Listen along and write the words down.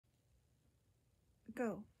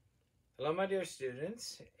Go. Hello, my dear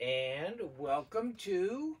students, and welcome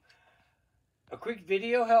to a quick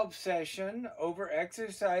video help session over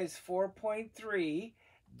exercise 4.3,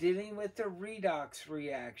 dealing with the redox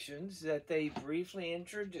reactions that they briefly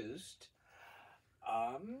introduced.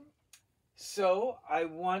 So I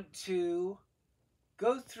want to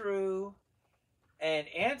go through and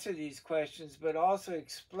answer these questions, but also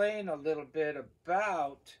explain a little bit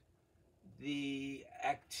about the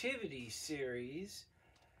activity series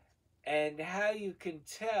and how you can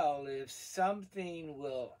tell if something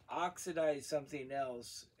will oxidize something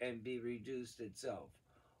else and be reduced itself,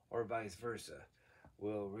 or vice versa,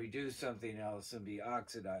 will reduce something else and be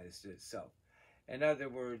oxidized itself. In other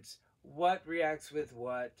words, what reacts with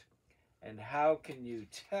what, and how can you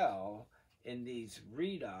tell in these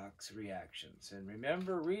redox reactions? And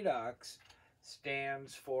remember, redox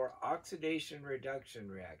stands for oxidation reduction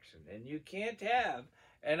reaction, and you can't have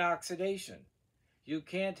an oxidation. You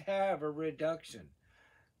can't have a reduction.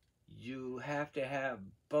 You have to have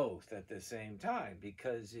both at the same time,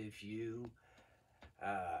 because if you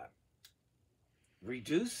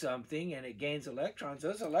reduce something and it gains electrons,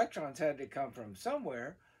 those electrons had to come from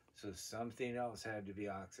somewhere, so something else had to be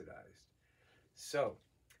oxidized. So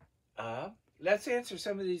let's answer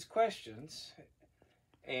some of these questions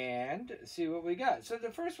and see what we got. So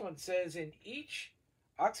the first one says, in each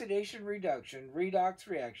oxidation reduction redox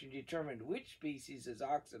reaction, determine which species is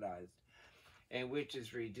oxidized and which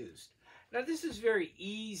is reduced. Now this is very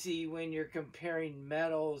easy when you're comparing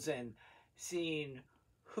metals and seeing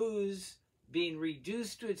who's being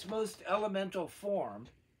reduced to its most elemental form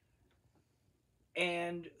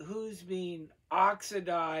and who's being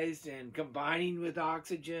oxidized and combining with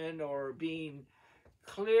oxygen, or being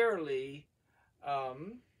clearly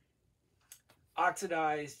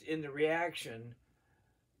oxidized in the reaction,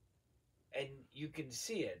 and you can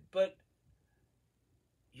see it. But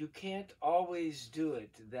you can't always do it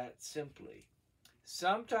that simply.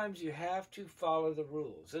 Sometimes you have to follow the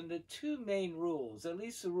rules. And the two main rules, at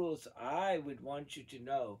least the rules I would want you to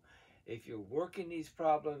know if you're working these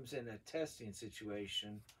problems in a testing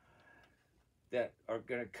situation, that are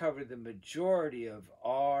going to cover the majority of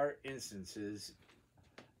our instances.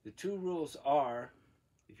 The two rules are,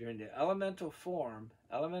 if you're in the elemental form,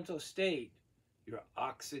 elemental state, your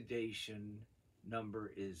oxidation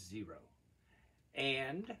number is 0.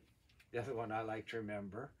 And the other one I like to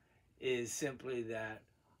remember is simply that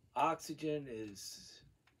oxygen is,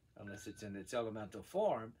 unless it's in its elemental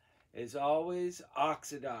form, is always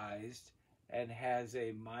oxidized and has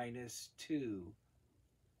a -2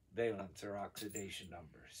 valence or oxidation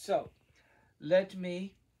number. So let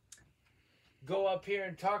me go up here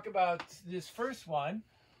and talk about this first one,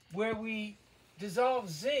 where we dissolve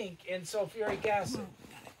zinc in sulfuric acid.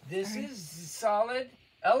 This is solid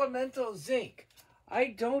elemental zinc. I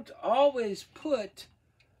don't always put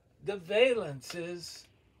the valences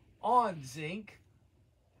on zinc.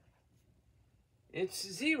 It's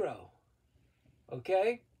 0.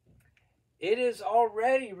 Okay? It is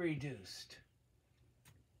already reduced.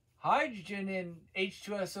 Hydrogen in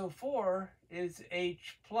H2SO4 is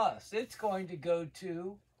H+. It's going to go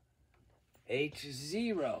to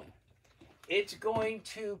H0. It's going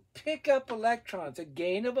to pick up electrons. A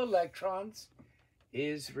gain of electrons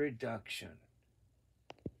is reduction.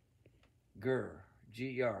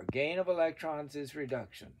 G-R. Gain of electrons is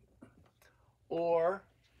reduction. Or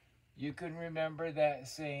you can remember that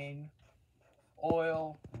saying,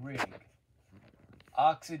 oil rig.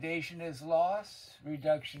 Oxidation is loss,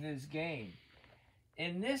 reduction is gain.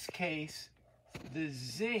 In this case, the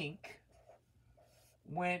zinc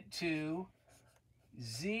went to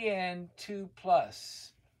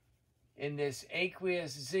Zn2+ in this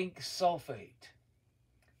aqueous zinc sulfate.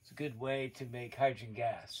 It's a good way to make hydrogen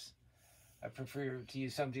gas. I prefer to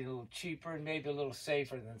use something a little cheaper and maybe a little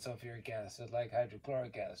safer than sulfuric acid, like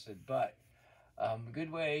hydrochloric acid, but a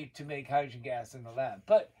good way to make hydrogen gas in the lab.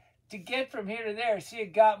 But to get from here to there, see,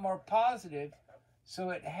 it got more positive, so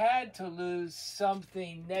it had to lose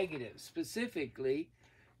something negative, specifically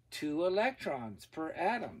 2 electrons per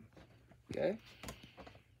atom. Okay?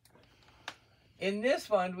 In this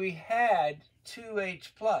one, we had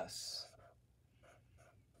 2H+,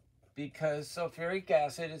 because sulfuric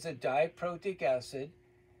acid is a diprotic acid.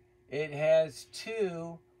 It has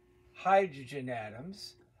 2 hydrogen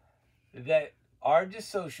atoms that are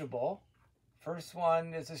dissociable. First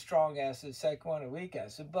one is a strong acid, second one a weak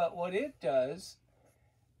acid. But what it does,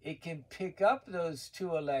 it can pick up those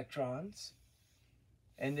 2 electrons,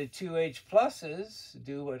 and the 2H+'s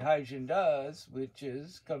do what hydrogen does, which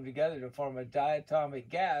is come together to form a diatomic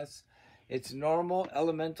gas, its normal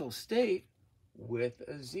elemental state, with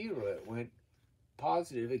a 0. It went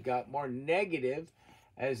positive. It got more negative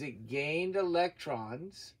as it gained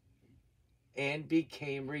electrons and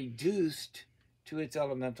became reduced to its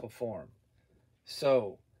elemental form.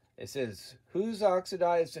 So it says, who's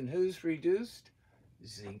oxidized and who's reduced?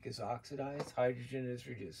 Zinc is oxidized, hydrogen is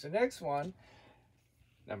reduced. The next one,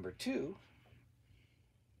 number 2,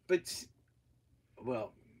 but,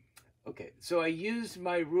 well, okay, so I used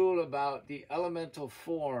my rule about the elemental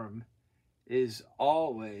form is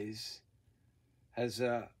always has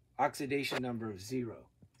a oxidation number of 0.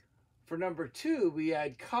 For number 2, we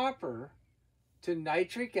add copper to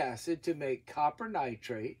nitric acid to make copper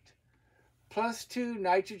nitrate, plus 2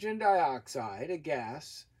 nitrogen dioxide, a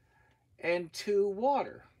gas, and 2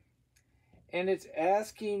 water. And it's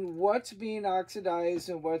asking what's being oxidized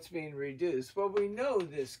and what's being reduced. Well, we know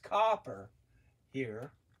this copper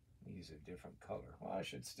here, use a different color. Well, I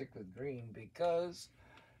should stick with green because,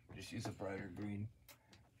 just use a brighter green,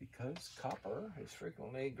 because copper is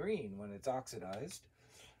frequently green when it's oxidized.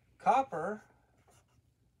 Copper,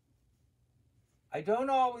 I don't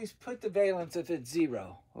always put the valence if it's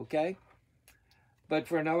 0, okay? But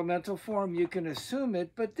for an elemental form, you can assume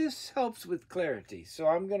it, but this helps with clarity. So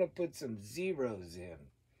I'm going to put some zeros in.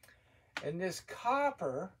 And this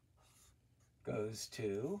copper goes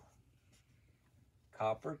to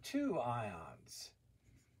copper 2 ions.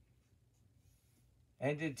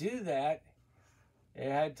 And to do that, it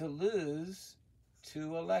had to lose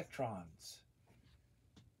 2 electrons.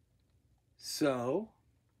 So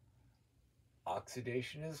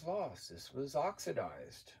oxidation is lost. This was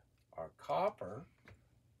oxidized. Our copper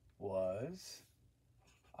was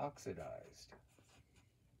oxidized.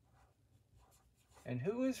 And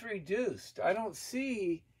who is reduced? I don't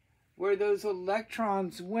see where those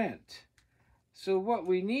electrons went. So what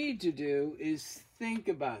we need to do is think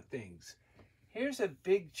about things. Here's a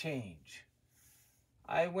big change.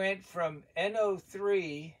 I went from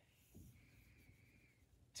NO3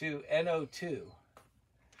 to NO2.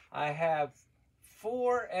 I have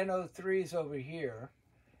 4 NO3s over here,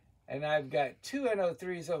 and I've got 2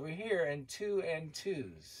 NO3s over here and 2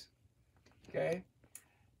 N2s. Okay?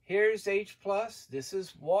 Here's H+. This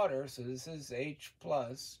is water, so this is H+,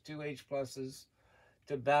 2 H pluses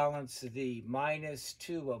to balance the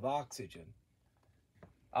 -2 of oxygen.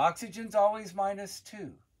 Oxygen's always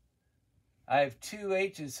 -2. I have 2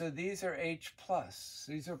 H's, so these are H+.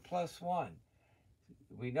 These are +1.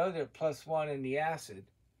 We know they're +1 in the acid.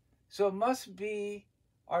 So it must be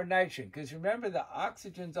our nitrogen, because remember the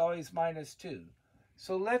oxygen's always -2.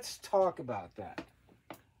 So let's talk about that.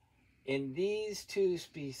 In these 2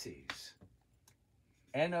 species,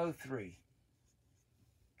 NO3,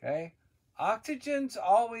 okay? Oxygen's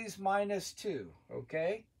always -2,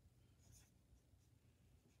 okay?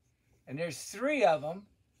 And there's 3 of them,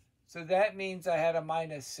 so that means I had a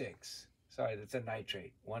 -6. Sorry, that's a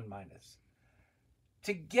nitrate, 1-.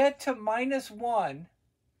 To get to -1,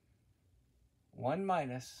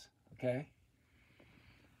 1-, okay?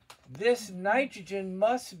 This nitrogen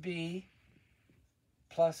must be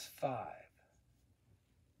 +5.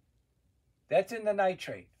 That's in the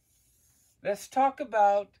nitrate. Let's talk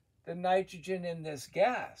about the nitrogen in this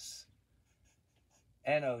gas,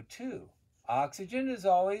 NO2. Oxygen is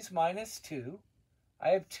always -2. I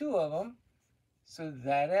have 2 of them, so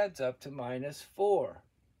that adds up to -4.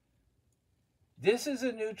 This is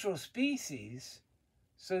a neutral species,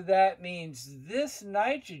 so that means this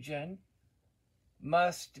nitrogen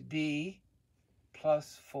must be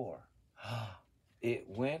 +4. It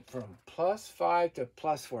went from +5 to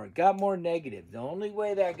 +4. It got more negative. The only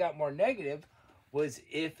way that got more negative was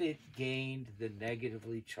if it gained the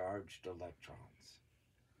negatively charged electrons.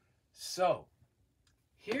 So,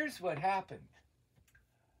 here's what happened.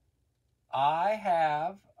 I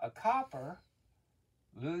have a copper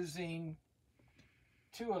losing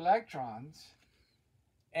 2 electrons,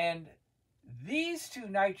 and these 2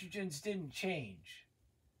 nitrogens didn't change.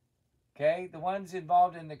 Okay, the ones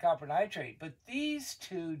involved in the copper nitrate, but these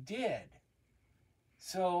 2 did.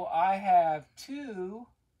 So I have 2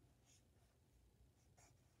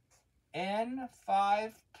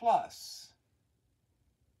 N5+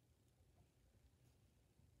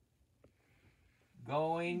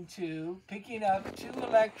 going to, picking up 2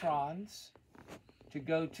 electrons to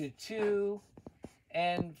go to 2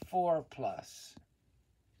 N4+.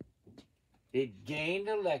 It gained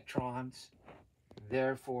electrons,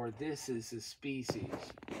 therefore this is a species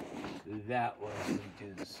that was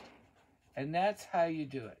reduced. And that's how you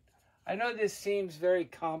do it. I know this seems very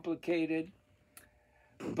complicated,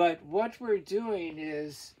 but what we're doing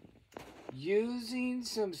is using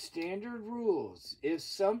some standard rules. If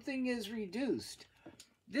something is reduced,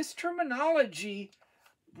 this terminology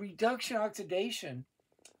reduction oxidation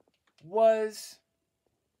was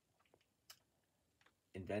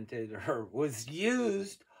invented or was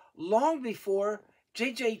used long before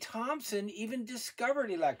J.J. Thomson even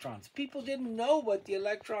discovered electrons. People didn't know what the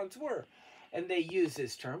electrons were. And they use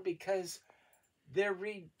this term because they're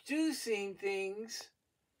reducing things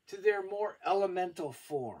to their more elemental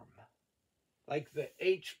form. Like the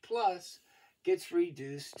H plus gets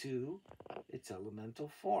reduced to its elemental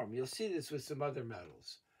form. You'll see this with some other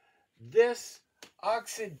metals. This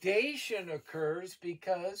oxidation occurs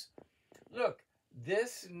because, look,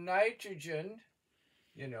 this nitrogen,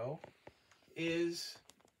 is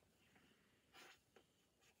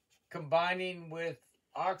combining with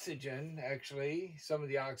oxygen. Actually, some of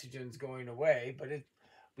the oxygen's going away, but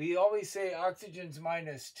we always say oxygen's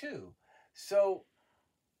 -2. So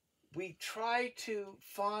we try to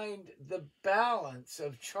find the balance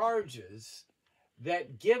of charges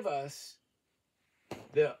that give us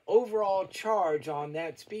the overall charge on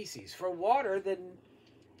that species. For water, then,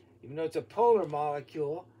 even though it's a polar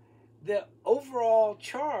molecule, the overall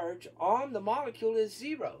charge on the molecule is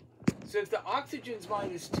 0. So if the oxygen's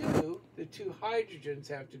 -2, the 2 hydrogens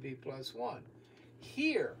have to be +1.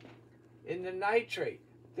 Here, in the nitrate,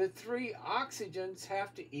 the 3 oxygens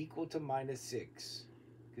have to equal to -6,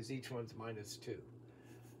 because each one's -2.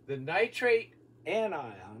 The nitrate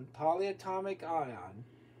anion, polyatomic ion,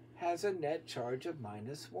 has a net charge of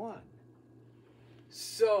 -1.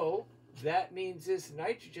 So that means this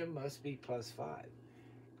nitrogen must be +5.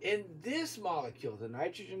 In this molecule, the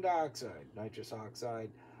nitrogen dioxide, nitrous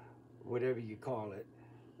oxide, whatever you call it,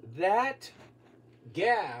 that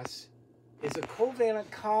gas is a covalent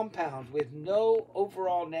compound with no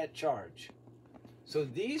overall net charge. So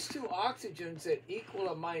these 2 oxygens that equal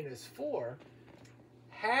a -4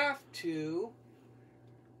 have to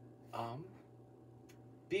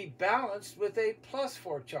be balanced with a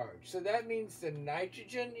 +4 charge. So that means the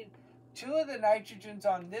nitrogen, 2 of the nitrogens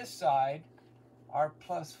on this side are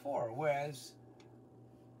 +4, whereas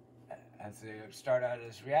as they start out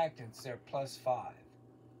as reactants, they're +5.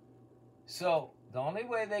 So the only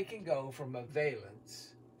way they can go from a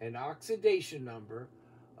valence, an oxidation number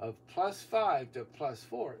of +5 to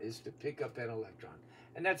 +4, is to pick up an electron.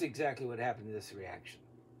 And that's exactly what happened in this reaction.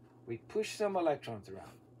 We push some electrons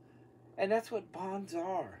around. And that's what bonds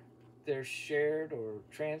are. They're shared or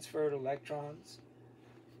transferred electrons.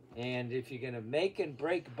 And if you're going to make and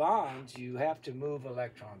break bonds, you have to move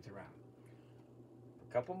electrons around.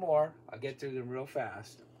 A couple more. I'll get through them real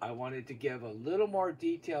fast. I wanted to give a little more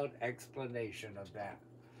detailed explanation of that.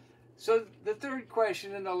 So the third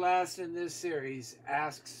question and the last in this series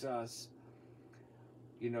asks us,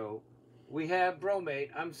 we have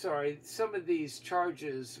bromate. I'm sorry, some of these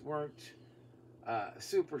charges weren't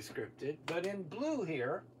superscripted, but in blue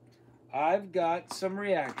here, I've got some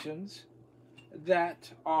reactions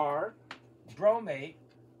that are bromate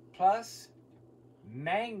plus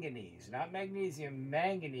manganese, not magnesium,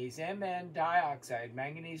 manganese, Mn dioxide,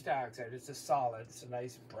 manganese dioxide. It's a solid. It's a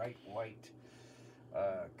nice bright white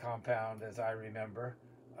compound, as I remember,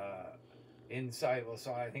 insoluble,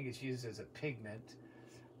 so I think it's used as a pigment.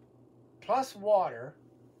 Plus water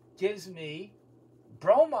gives me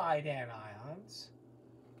bromide anions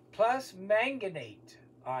plus manganate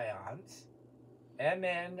ions,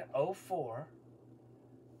 MnO4,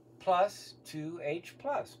 plus 2H+,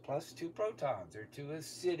 plus 2 protons, or 2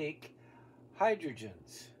 acidic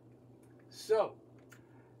hydrogens. So,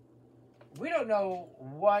 we don't know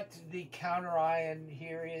what the counterion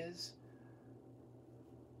here is.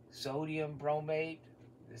 Sodium bromate.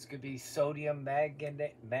 This could be sodium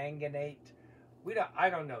manganate. I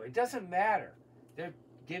don't know. It doesn't matter. They're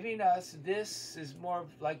giving us, this is more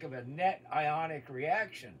like of a net ionic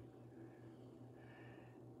reaction.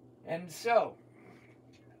 And so,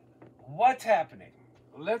 what's happening?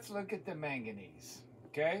 Let's look at the manganese,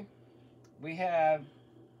 okay? We have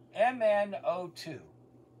MnO2.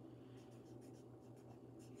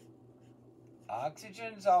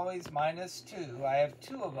 Oxygen's always -2. I have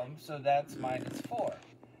 2 of them, so that's -4.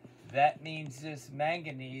 That means this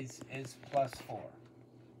manganese is +4.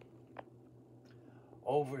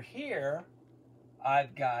 Over here,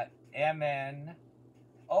 I've got MnO4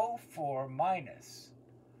 minus.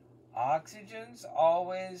 Oxygen's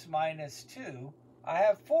always -2. I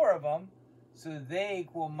have 4 of them, so they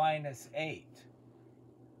equal -8.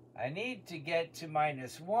 I need to get to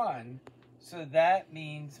 -1, so that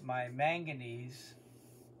means my manganese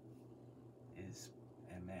is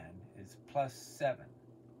 +7.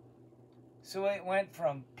 So it went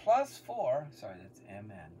from +4, sorry, that's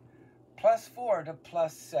Mn, +4 to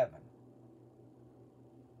 +7.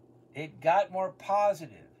 It got more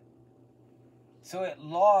positive. So it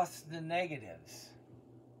lost the negatives.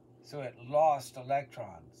 So it lost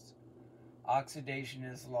electrons. Oxidation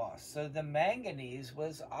is lost. So the manganese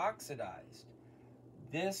was oxidized.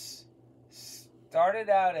 This started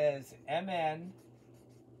out as Mn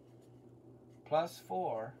plus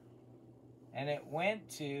 4, and it went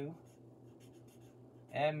to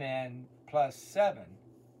Mn plus 7.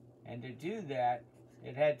 And to do that,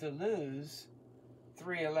 it had to lose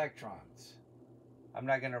 3 electrons. I'm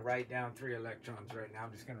not going to write down 3 electrons right now.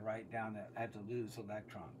 I'm just going to write down that I had to lose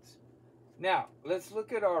electrons. Now, let's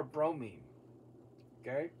look at our bromine.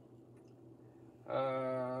 Okay?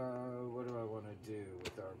 What do I want to do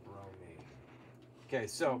with our bromine? Okay,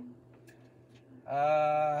 so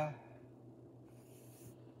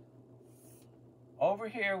over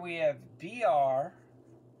here we have Br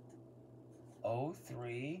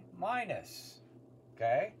O3 minus.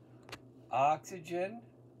 Okay? Oxygen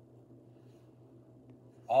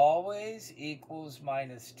always equals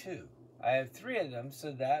 -2. I have 3 of them,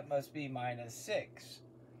 so that must be -6.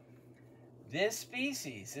 This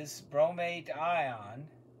species, this bromate ion,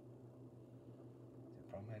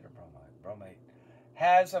 bromate or bromide? Bromate,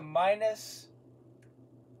 has a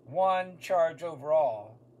 -1 charge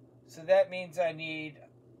overall. So that means I need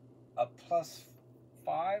a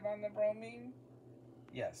 +5 on the bromine?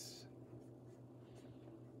 Yes.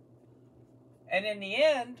 And in the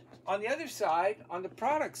end, on the other side, on the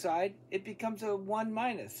product side, it becomes a 1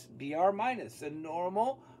 minus, Br minus, a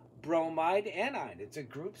normal bromide anion. It's a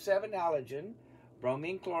group 7 halogen,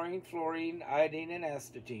 bromine, chlorine, fluorine, iodine, and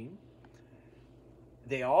astatine.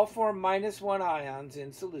 They all form -1 ions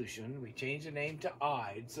in solution. We change the name to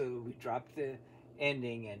ide, so we drop the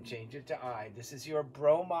ending and change it to ide. This is your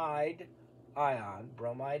bromide ion,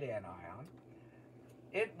 bromide anion.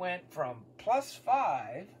 It went from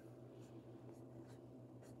 +5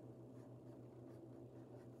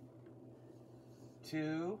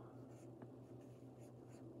 to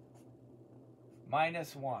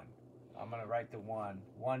 -1. I'm going to write the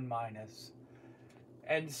 1 minus.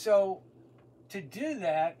 And so to do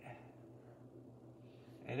that,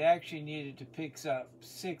 it actually needed to pick up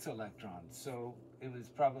 6 electrons. So it was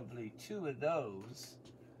probably 2 of those,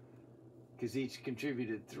 because each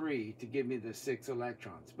contributed 3 to give me the 6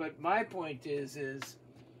 electrons. But my point is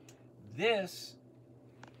this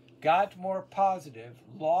got more positive,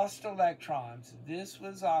 lost electrons, this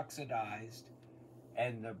was oxidized,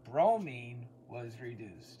 and the bromine was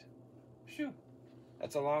reduced. Phew,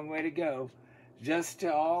 that's a long way to go. Just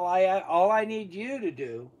to all I need you to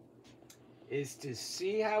do is to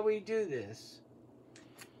see how we do this.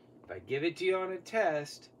 If I give it to you on a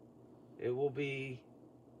test, it will be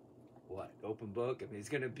what? Open book? I mean, it's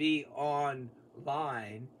going to be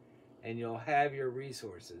online, and you'll have your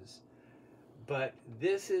resources. But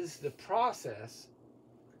this is the process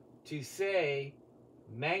to say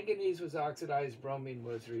manganese was oxidized, bromine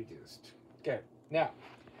was reduced. Okay, now,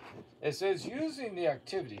 it says using the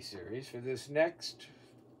activity series for this next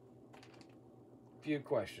few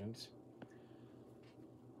questions,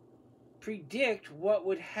 predict what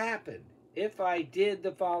would happen if I did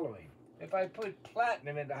the following. If I put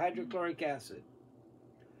platinum into hydrochloric acid.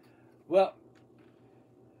 Well,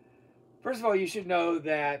 first of all, you should know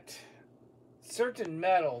that certain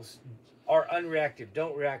metals are unreactive,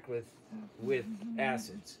 don't react with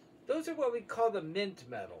acids. Those are what we call the mint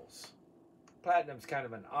metals. Platinum's kind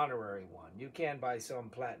of an honorary one. You can buy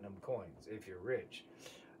some platinum coins if you're rich.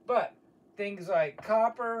 But things like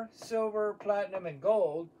copper, silver, platinum, and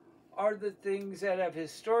gold are the things that have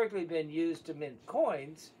historically been used to mint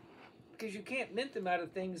coins, because you can't mint them out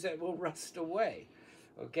of things that will rust away.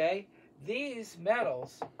 Okay? These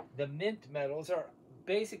metals, the mint metals, are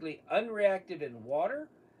basically unreactive in water,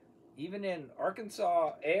 even in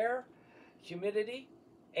Arkansas air, humidity,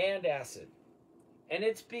 and acid. And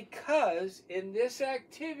it's because in this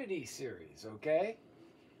activity series, okay,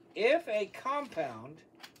 if a compound,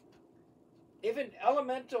 if an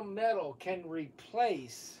elemental metal can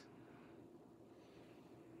replace,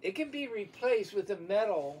 it can be replaced with a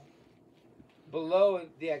metal below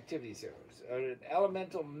the activity series. Or an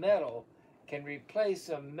elemental metal can replace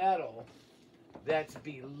a metal that's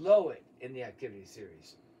below it in the activity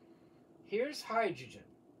series. Here's hydrogen.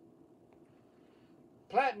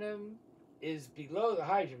 Platinum is below the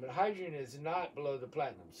hydrogen, but hydrogen is not below the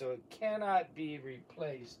platinum, so it cannot be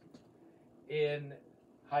replaced in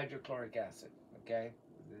hydrochloric acid, okay?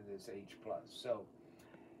 This H+. So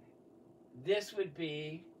this would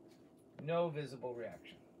be no visible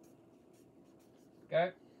reaction,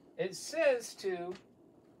 okay? It says to,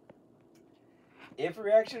 if a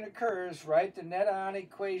reaction occurs, write the net ionic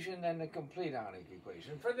equation and the complete ionic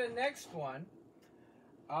equation. For the next one,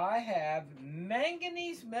 I have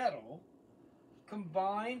manganese metal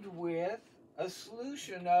combined with a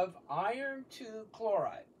solution of iron 2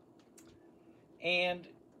 chloride. And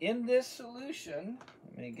in this solution,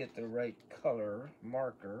 let me get the right color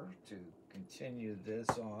marker to continue this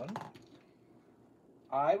on.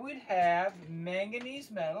 I would have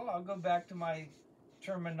manganese metal. I'll go back to my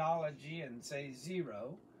terminology and say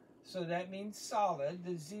 0. So that means solid.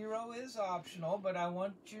 The 0 is optional, but I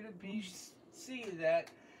want you to see that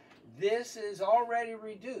this is already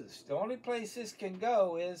reduced. The only place this can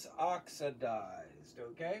go is oxidized,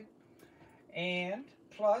 okay? And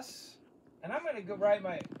plus, and I'm going to go write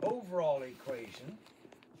my overall equation,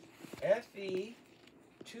 Fe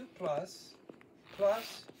 2 plus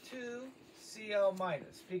 2 Cl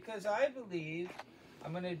minus, because I believe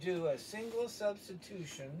I'm going to do a single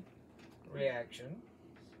substitution reaction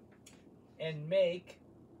and make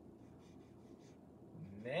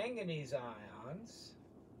manganese ions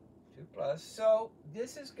 2 plus. So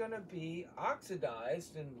this is going to be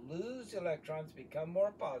oxidized and lose electrons, become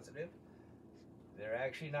more positive. They're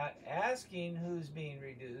actually not asking who's being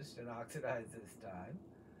reduced and oxidized this time.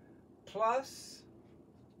 Plus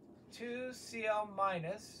 2 Cl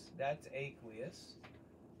minus, that's aqueous,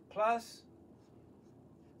 plus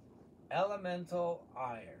elemental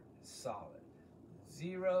iron, solid.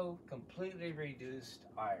 0, completely reduced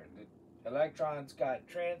iron. The electrons got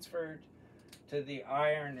transferred to the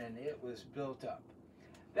iron and it was built up.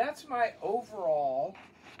 That's my overall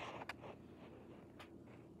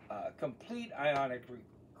complete ionic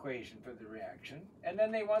equation for the reaction. And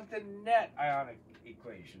then they want the net ionic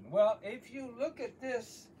equation. Well, if you look at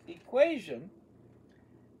this equation,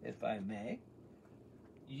 if I may,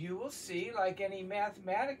 you will see, like any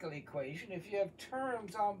mathematical equation, if you have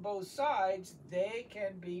terms on both sides, they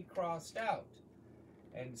can be crossed out.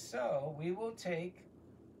 And so we will take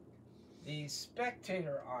the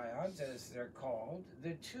spectator ions, as they're called,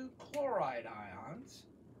 the 2 chloride ions.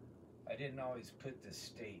 I didn't always put the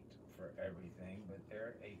state for everything, but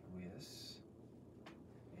they're aqueous.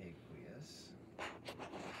 Aqueous.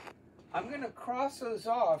 I'm going to cross those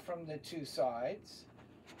off from the 2 sides.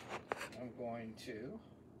 I'm going to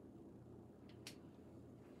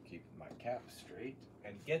keep my cap straight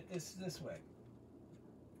and get this way.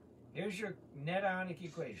 Here's your net ionic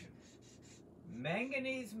equation.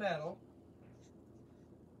 Manganese metal,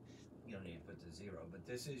 you don't need to put the 0, but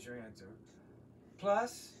this is your answer,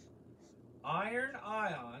 plus iron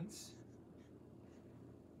ions.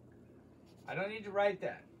 I don't need to write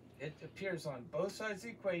that. It appears on both sides of the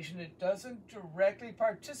equation. It doesn't directly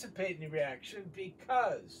participate in the reaction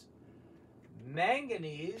because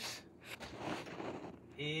manganese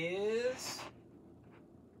is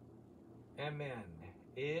Mn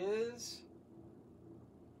is,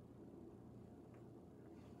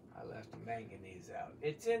 I left manganese out.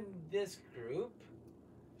 It's in this group.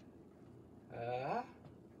 I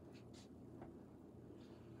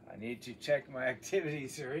need to check my activity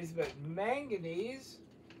series, but manganese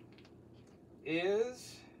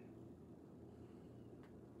is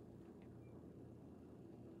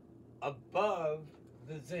above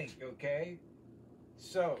the zinc, okay?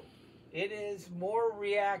 So it is more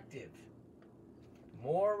reactive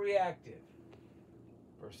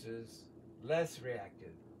versus less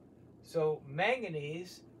reactive. So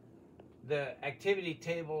manganese, the activity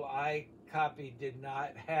table I copied did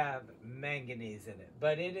not have manganese in it,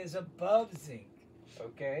 but it is above zinc,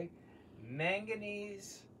 okay?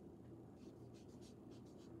 Manganese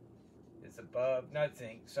is above, not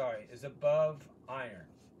zinc, sorry, is above iron.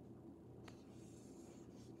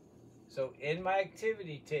 So in my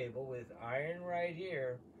activity table with iron right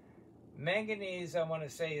here, manganese, I want to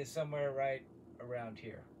say, is somewhere right around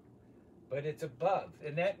here. But it's above,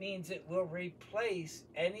 and that means it will replace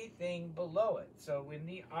anything below it. So in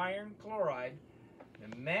the iron chloride,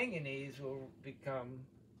 the manganese will become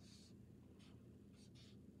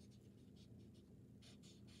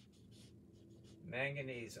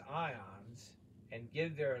manganese ions and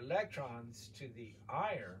give their electrons to the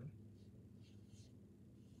iron,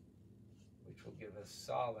 which will give us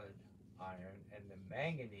solid iron, and the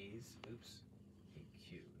manganese, oops,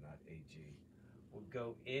 AQ, not AG, will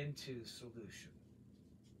go into solution.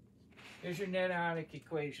 Here's your net ionic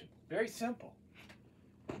equation. Very simple.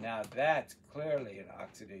 Now that's clearly an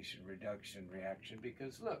oxidation reduction reaction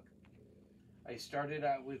because look, I started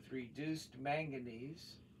out with reduced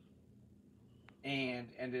manganese and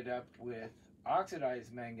ended up with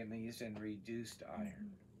oxidized manganese and reduced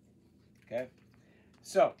iron. Okay?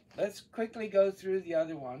 So let's quickly go through the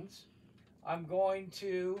other ones. I'm going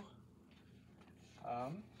to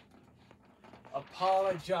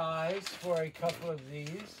apologize for a couple of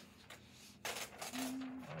these.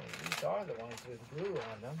 These are the ones with glue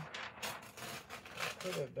on them.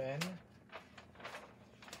 Could have been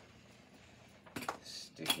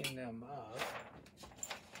sticking them up.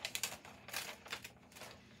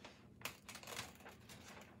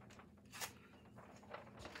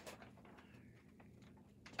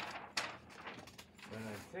 And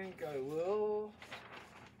I think I will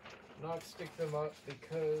not stick them up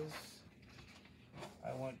because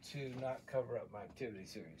I want to not cover up my activity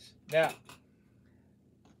series. Now,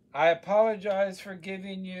 I apologize for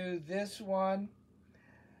giving you this one.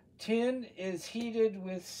 Tin is heated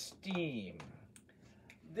with steam.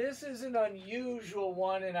 This is an unusual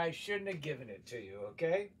one and I shouldn't have given it to you,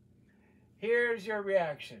 okay? Here's your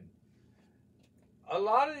reaction. A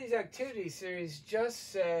lot of these activity series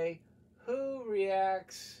just say who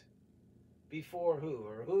reacts before who,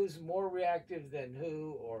 or who's more reactive than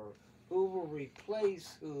who, or who will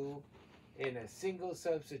replace who in a single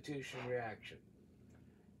substitution reaction.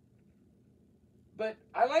 But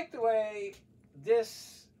I like the way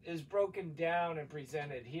this is broken down and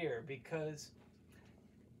presented here because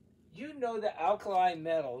you know that alkali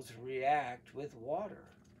metals react with water,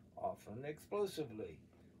 often explosively.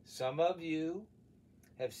 Some of you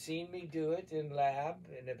have seen me do it in lab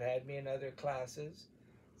and have had me in other classes.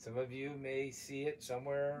 Some of you may see it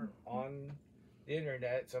somewhere on the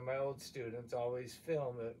internet. Some of my old students always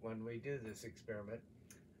film it when we do this experiment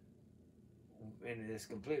in this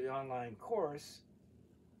completely online course.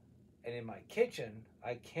 And in my kitchen,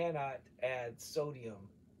 I cannot add sodium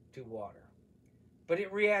to water. But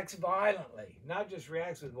it reacts violently. Not just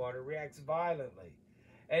reacts with water, reacts violently.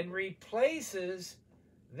 And replaces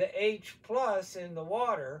the H plus in the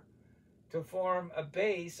water to form a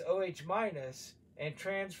base, OH minus, and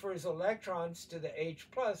transfers electrons to the H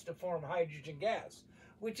plus to form hydrogen gas,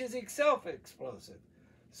 which is itself explosive.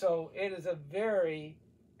 So it is a very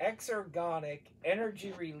exergonic,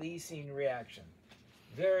 energy-releasing reaction.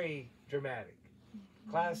 Very dramatic.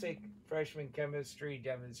 Classic freshman chemistry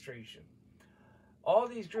demonstration. All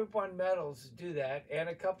these group 1 metals do that, and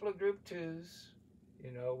a couple of group 2s,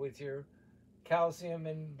 you know, with your calcium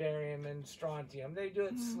and barium and strontium. They do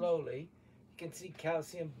it slowly. You can see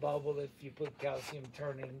calcium bubble if you put calcium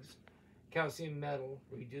turnings. Calcium metal,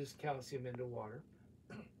 reduce calcium into water.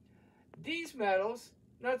 These metals,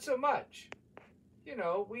 not so much. You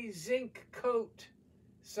know, we zinc coat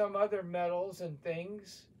some other metals and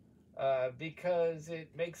things because it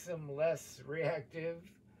makes them less reactive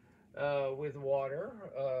with water.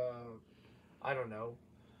 I don't know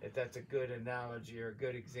if that's a good analogy or a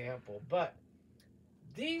good example, but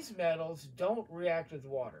these metals don't react with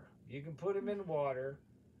water. You can put them in water,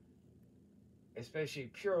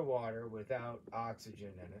 especially pure water without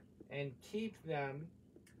oxygen in it, and keep them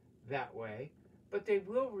that way, but they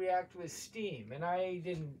will react with steam. And I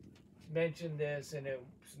didn't mention this, and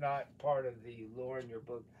it's not part of the lore in your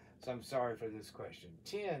book, so I'm sorry for this question.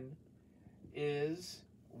 Tin is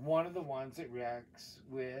one of the ones that reacts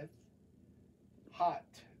with hot,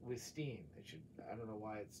 with steam. I don't know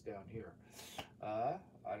why it's down here. I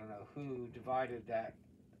don't know who divided that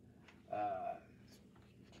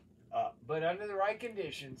up. But under the right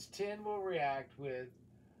conditions, tin will react with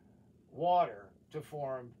water to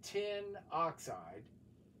form tin oxide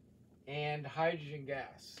and hydrogen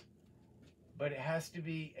gas. But it has to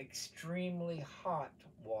be extremely hot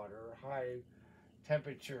water, high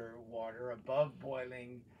temperature water, above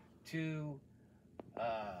boiling to,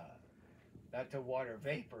 not to water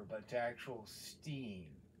vapor, but to actual steam,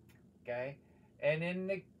 okay? And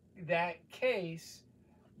in that case,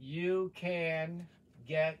 you can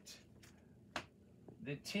get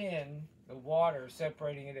the tin, the water,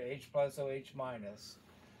 separating into H plus, OH minus,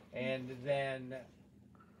 and then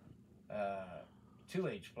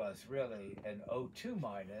 2H plus, really, and O2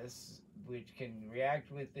 minus, which can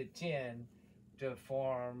react with the tin to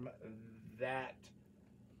form that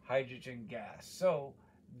hydrogen gas. So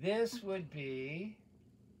this would be,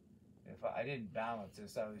 if I didn't balance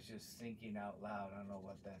this, I was just thinking out loud. I don't know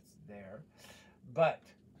what that's there. But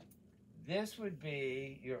this would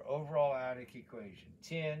be your overall ionic equation.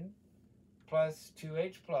 Tin plus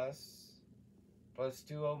 2H plus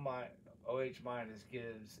 2O OH minus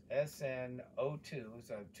gives SnO2,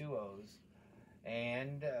 so I have two O's,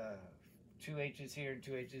 and two H's here and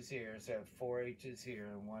two H's here, so I have four H's here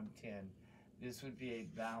and one tin. This would be a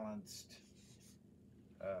balanced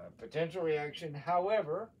potential reaction.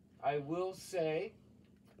 However, I will say,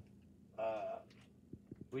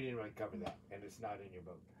 we didn't really cover that, and it's not in your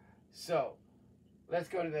book. So, let's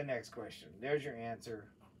go to the next question. There's your answer.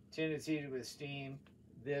 Tin is heated with steam.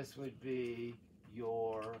 This would be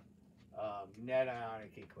your net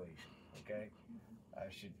ionic equation, okay? I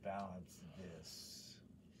should balance this.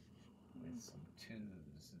 with some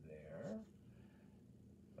 2's there.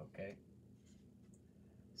 Okay.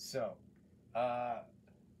 So, I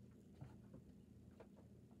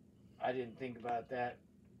didn't think about that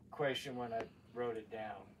question when I wrote it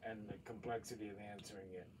down and the complexity of answering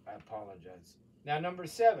it. I apologize. Now, number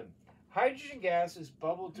 7. Hydrogen gas is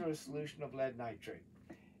bubbled through a solution of lead nitrate.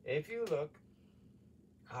 If you look,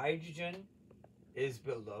 hydrogen is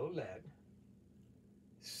below lead.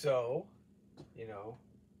 So, you know,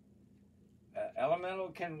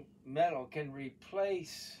 metal can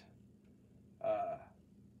replace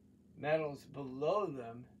metals below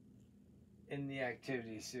them in the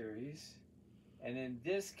activity series. And in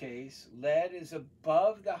this case, lead is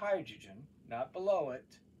above the hydrogen, not below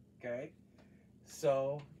it, okay?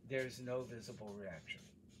 So there's no visible reaction.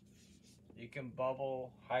 You can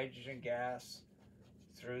bubble hydrogen gas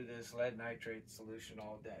through this lead nitrate solution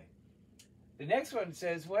all day. The next one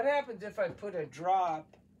says, what happens if I put a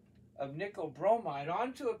drop of nickel bromide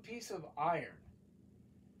onto a piece of iron?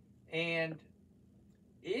 And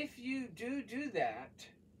if you do that,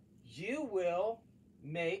 you will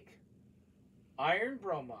make iron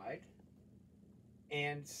bromide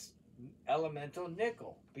and elemental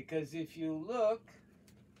nickel. Because if you look,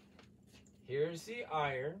 here's the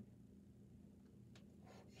iron.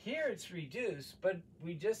 Here it's reduced, but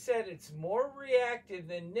we just said it's more reactive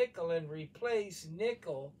than nickel and replace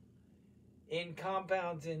nickel in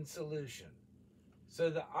compounds in solution. So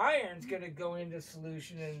the iron's going to go into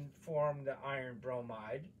solution and form the iron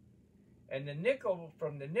bromide. And the nickel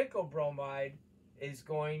from the nickel bromide is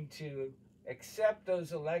going to accept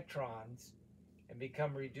those electrons and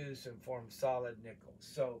become reduced and form solid nickel.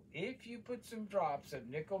 So if you put some drops of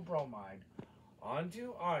nickel bromide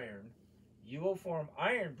onto iron, you will form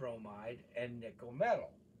iron bromide and nickel metal.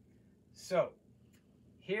 So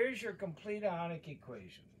here's your complete ionic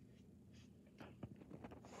equation.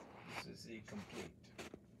 This is the complete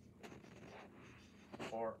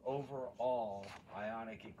or overall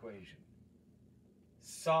ionic equation.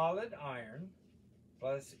 Solid iron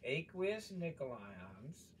plus aqueous nickel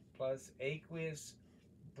ions plus aqueous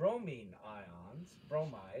bromine ions,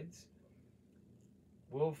 bromides,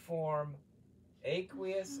 will form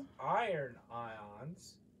aqueous iron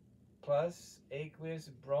ions plus aqueous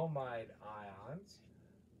bromide ions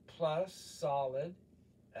plus solid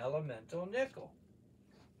elemental nickel.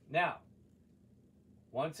 Now,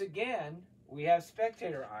 once again, we have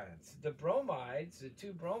spectator ions. The bromides, the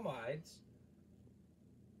two bromides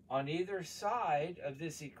on either side of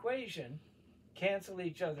this equation cancel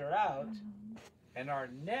each other out, and our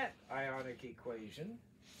net ionic equation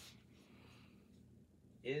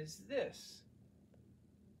is this.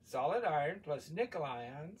 Solid iron plus nickel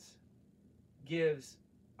ions gives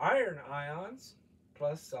iron ions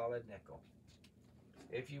plus solid nickel.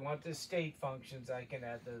 If you want the state functions, I can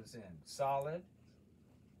add those in. Solid,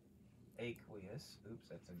 aqueous, oops,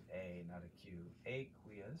 that's an A, not a Q,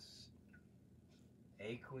 aqueous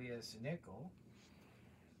nickel,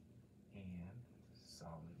 and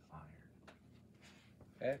solid iron.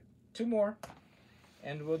 Okay, 2 more,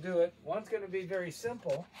 and we'll do it. One's going to be very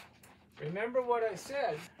simple. Remember what I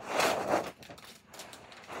said.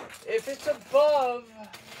 If it's above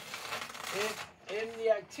it in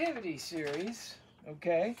the activity series,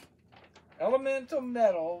 okay, elemental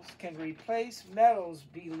metals can replace metals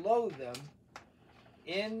below them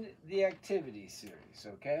in the activity series,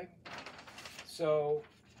 okay? So,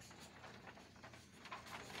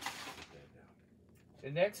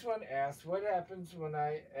 the next one asks, what happens when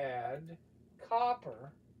I add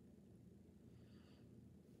copper?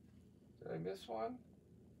 Did I miss one?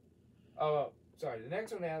 Oh, sorry. The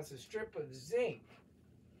next one asks, a strip of zinc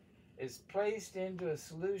is placed into a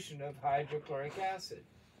solution of hydrochloric acid.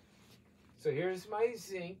 So here's my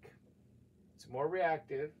zinc. It's more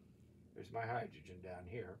reactive. There's my hydrogen down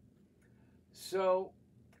here. So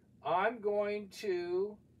I'm going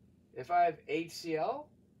to, if I have HCl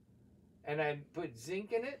and I put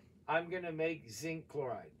zinc in it, I'm going to make zinc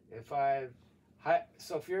chloride. If I have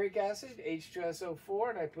sulfuric acid, H2SO4,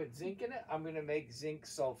 and I put zinc in it, I'm going to make zinc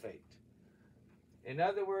sulfate. In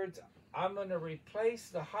other words, I'm going to replace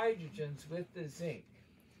the hydrogens with the zinc.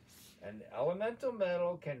 An elemental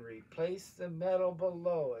metal can replace the metal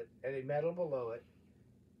below it, any metal below it,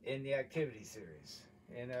 in the activity series,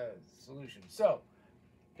 in a solution. So,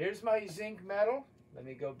 here's my zinc metal. Let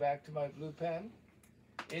me go back to my blue pen.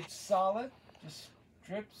 It's solid, just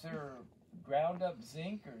strips or ground up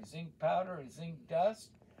zinc or zinc powder or zinc dust.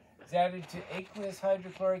 It's added to aqueous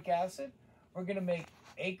hydrochloric acid. We're going to make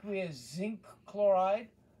aqueous zinc chloride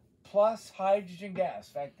plus hydrogen gas.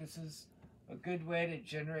 In fact, this is a good way to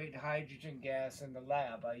generate hydrogen gas in the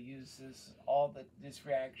lab. I use this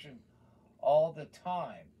reaction all the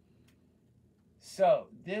time. So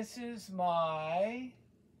this is my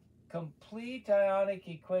complete ionic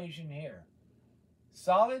equation here.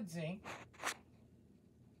 Solid zinc,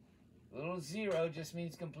 little 0 just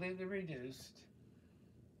means completely reduced.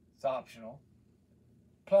 It's optional.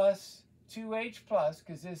 Plus 2H plus,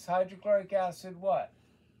 because this hydrochloric acid, what?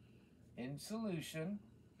 In solution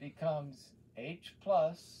becomes H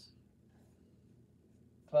plus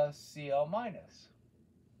Cl minus.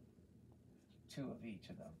 2 of each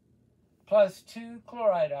of them. Plus 2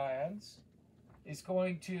 chloride ions is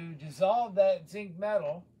going to dissolve that zinc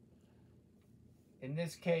metal. In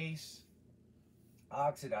this case,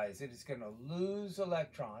 oxidize it. It's going to lose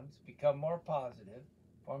electrons, become more positive,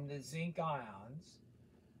 form the zinc ions,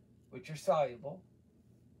 which are soluble,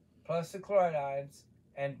 plus the chloride ions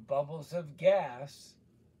and bubbles of gas,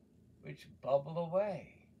 which bubble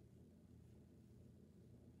away.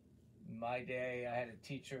 In my day, I had a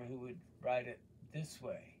teacher who would write it this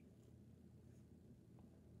way.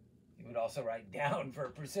 He would also write down for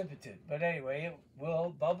a precipitant, but anyway, it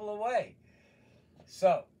will bubble away.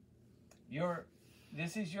 So,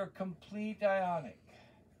 this is your complete ionic.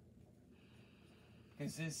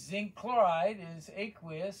 Because this zinc chloride is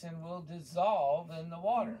aqueous and will dissolve in the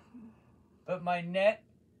water. But my net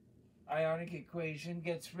ionic equation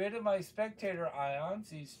gets rid of my spectator ions,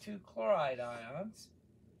 these 2 chloride ions.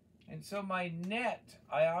 And so my net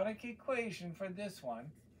ionic equation for this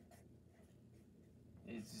one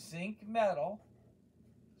is zinc metal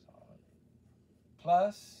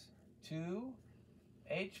plus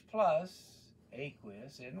 2H plus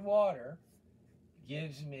aqueous in water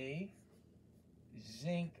gives me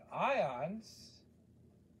zinc ions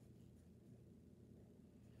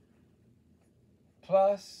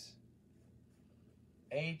plus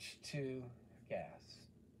H2 gas.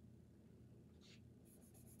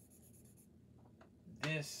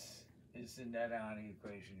 This is the net ionic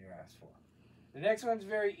equation you're asked for. The next one's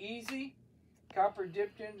very easy. Copper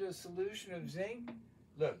dipped into a solution of zinc.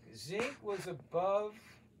 Look, zinc was above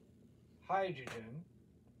hydrogen,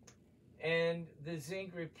 and the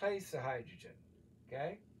zinc replaced the hydrogen.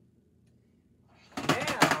 Okay?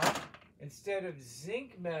 Now, instead of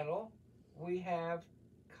zinc metal, we have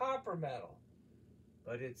copper metal.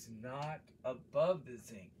 But it's not above the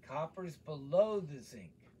zinc. Copper's below the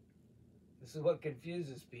zinc. This is what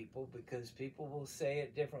confuses people, because people will say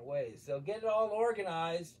it different ways. They'll get it all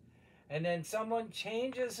organized, and then someone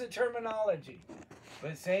changes the terminology.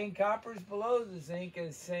 But saying copper's below the zinc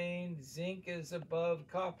is saying zinc is above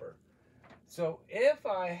copper. So if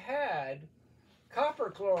I had copper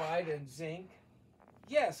chloride and zinc,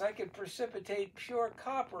 yes, I could precipitate pure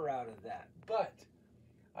copper out of that. But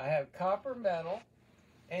I have copper metal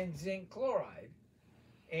and zinc chloride,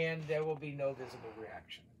 and there will be no visible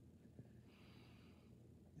reaction.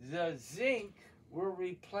 The zinc will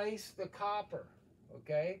replace the copper,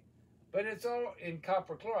 okay? But it's all in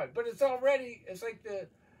copper chloride. But it's like the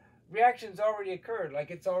reaction's already occurred, like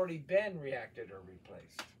it's already been reacted or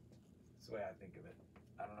replaced. That's the way I think of it.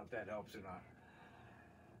 I don't know if that helps or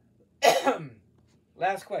not.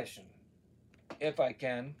 Last question, if I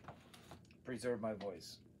can preserve my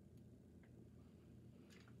voice.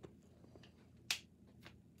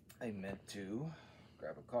 I meant to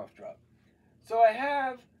grab a cough drop. So I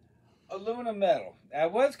have aluminum metal. I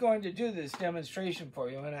was going to do this demonstration for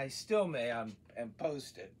you, and I still may and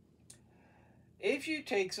post it. If you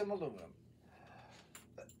take some aluminum,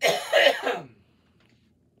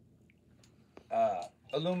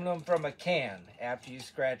 aluminum from a can after you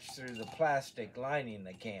scratch through the plastic lining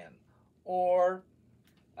the can, or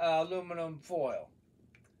aluminum foil.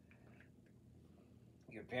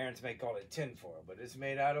 Your parents may call it tin foil, but it's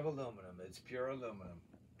made out of aluminum. It's pure aluminum.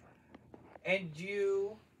 And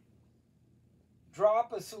you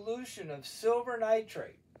drop a solution of silver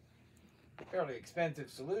nitrate. Fairly expensive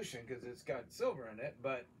solution because it's got silver in it,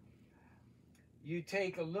 but you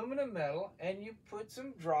take aluminum metal and you put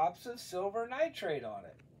some drops of silver nitrate on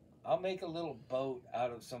it. I'll make a little boat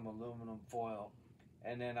out of some aluminum foil,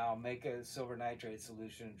 and then I'll make a silver nitrate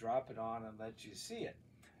solution, drop it on, and let you see it.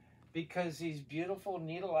 Because these beautiful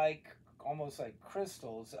needle-like, almost like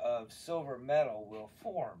crystals of silver metal will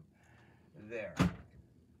form there.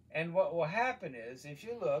 And what will happen is, if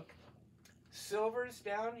you look, silver's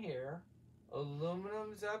down here,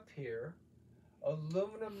 aluminum's up here.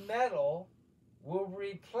 Aluminum metal will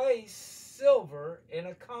replace silver in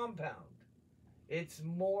a compound. It's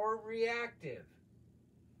more reactive.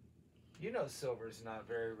 You know silver's not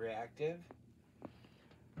very reactive.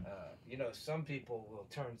 You know, some people will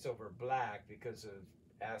turn silver black because of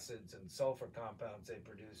acids and sulfur compounds they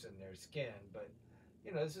produce in their skin. But,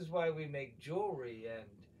 you know, this is why we make jewelry and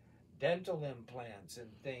dental implants and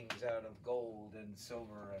things out of gold and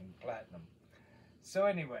silver and platinum. So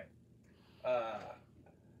anyway,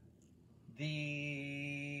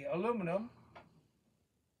 the aluminum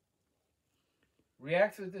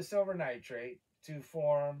reacts with the silver nitrate to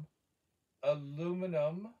form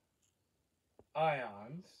aluminum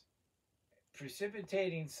ions,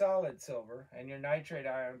 precipitating solid silver, and your nitrate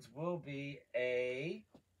ions will be a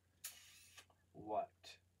what?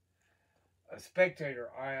 A spectator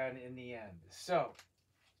ion in the end. So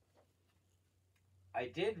I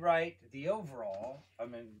did write the overall,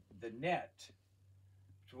 the net,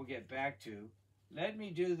 which we'll get back to. Let me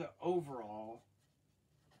do the overall,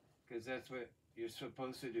 because that's what you're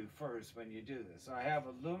supposed to do first when you do this. So I have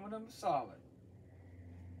aluminum solid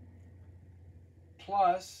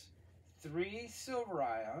plus 3 silver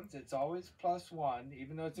ions. It's always plus 1,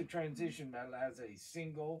 even though it's a transition metal, it has a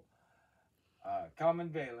single common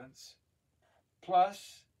valence,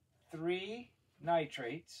 plus 3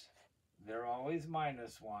 nitrates. They're always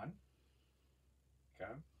minus 1.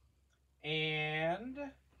 Okay. And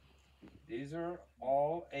these are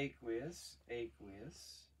all aqueous.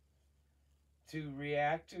 To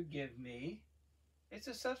react to give me, it's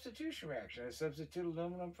a substitution reaction. I substitute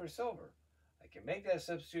aluminum for silver. I can make that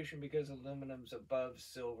substitution because aluminum's above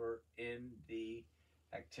silver in the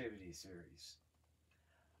activity series.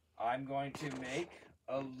 I'm going to make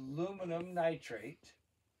aluminum nitrate,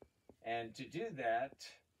 and to do that,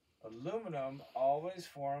 aluminum always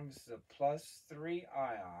forms the plus 3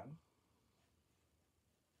 ion,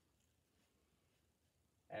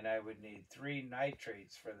 and I would need 3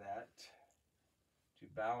 nitrates for that to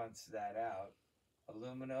balance that out.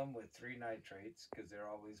 Aluminum with 3 nitrates, because they're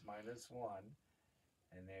always minus 1,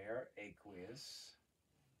 and they are aqueous,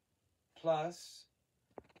 plus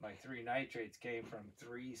my 3 nitrates came from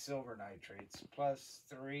 3 silver nitrates, plus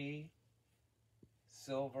 3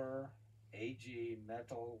 silver Ag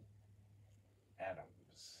metal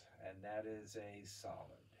atoms, and that is a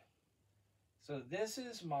solid. So this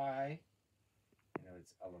is my,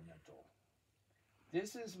 it's elemental.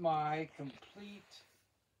 This is my complete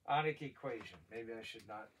ionic equation. Maybe I should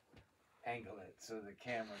not angle it so the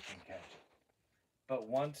camera can catch it. But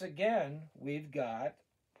once again, we've got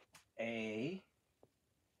a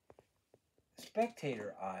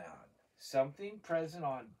spectator ion, something present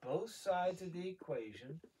on both sides of the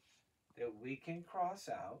equation that we can cross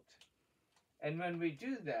out. And when we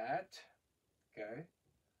do that, okay,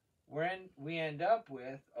 we end up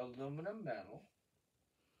with aluminum metal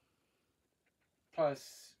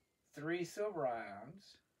plus 3 silver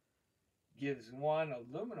ions gives 1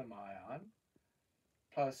 aluminum ion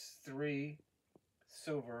plus 3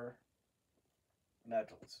 silver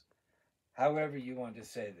metals. However you want to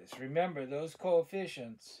say this. Remember, those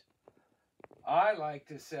coefficients, I like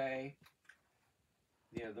to say,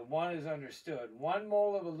 the one is understood. 1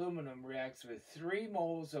 mole of aluminum reacts with 3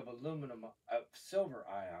 moles of silver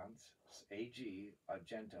ions, Ag,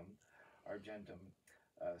 argentum,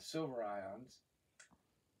 silver ions,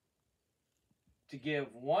 to give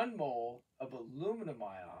 1 mole of aluminum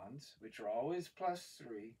ions, which are always plus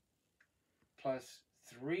 3, plus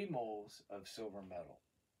 3 moles of silver metal.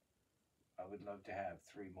 I would love to have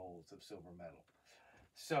 3 moles of silver metal.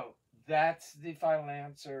 So that's the final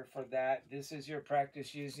answer for that. This is your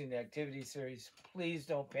practice using the activity series. Please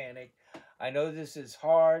don't panic. I know this is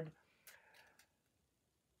hard.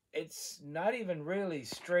 It's not even really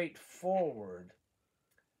straightforward,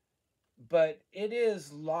 but it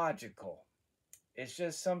is logical. It's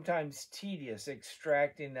just sometimes tedious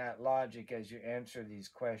extracting that logic as you answer these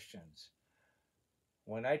questions.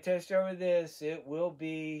 When I test over this, it will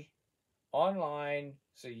be online,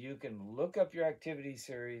 so you can look up your activity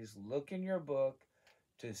series, look in your book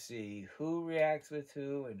to see who reacts with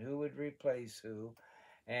who and who would replace who,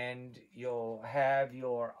 and you'll have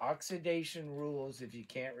your oxidation rules if you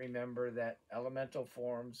can't remember that elemental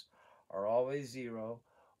forms are always 0.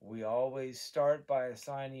 We always start by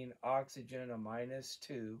assigning oxygen a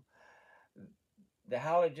 -2. The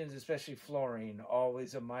halogens, especially fluorine,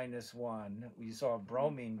 always a -1. We saw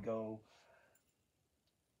bromine go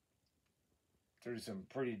through some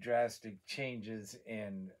pretty drastic changes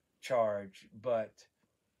in charge, but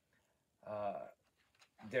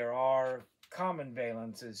there are common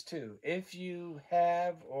valences too. If you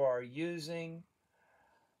have or are using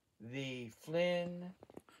the Flynn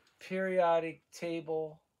periodic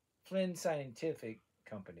table, Flynn Scientific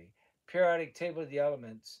Company, periodic table of the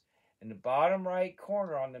elements, in the bottom right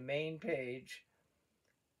corner on the main page,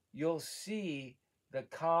 you'll see the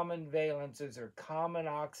common valences or common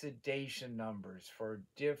oxidation numbers for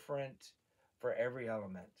every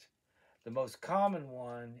element. The most common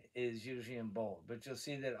one is usually in bold, but you'll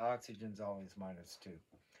see that oxygen's always -2.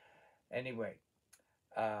 Anyway,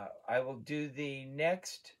 I will do the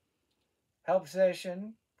next help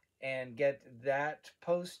session and get that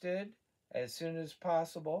posted as soon as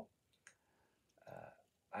possible.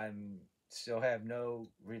 I'm still have no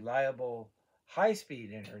reliable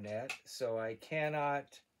high-speed internet, so I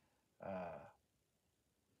cannot uh,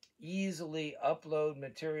 easily upload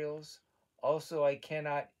materials. Also, I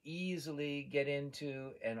cannot easily get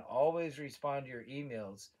into and always respond to your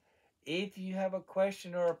emails. If you have a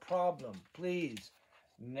question or a problem, please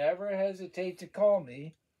never hesitate to call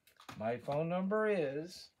me. My phone number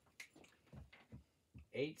is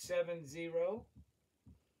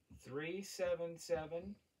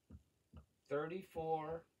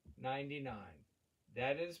 870-377-3499.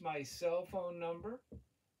 That is my cell phone number,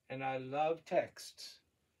 and I love texts.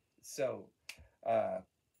 So,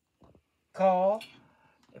 call.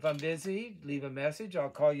 If I'm busy, leave a message. I'll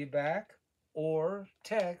call you back, or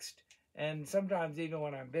text. And sometimes, even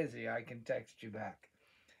when I'm busy, I can text you back.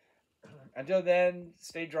 Until then,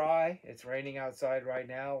 stay dry. It's raining outside right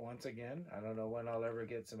now, once again. I don't know when I'll ever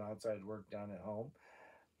get some outside work done at home.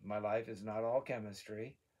 My life is not all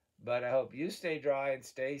chemistry. But I hope you stay dry and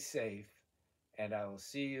stay safe. And I will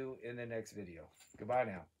see you in the next video. Goodbye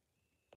now.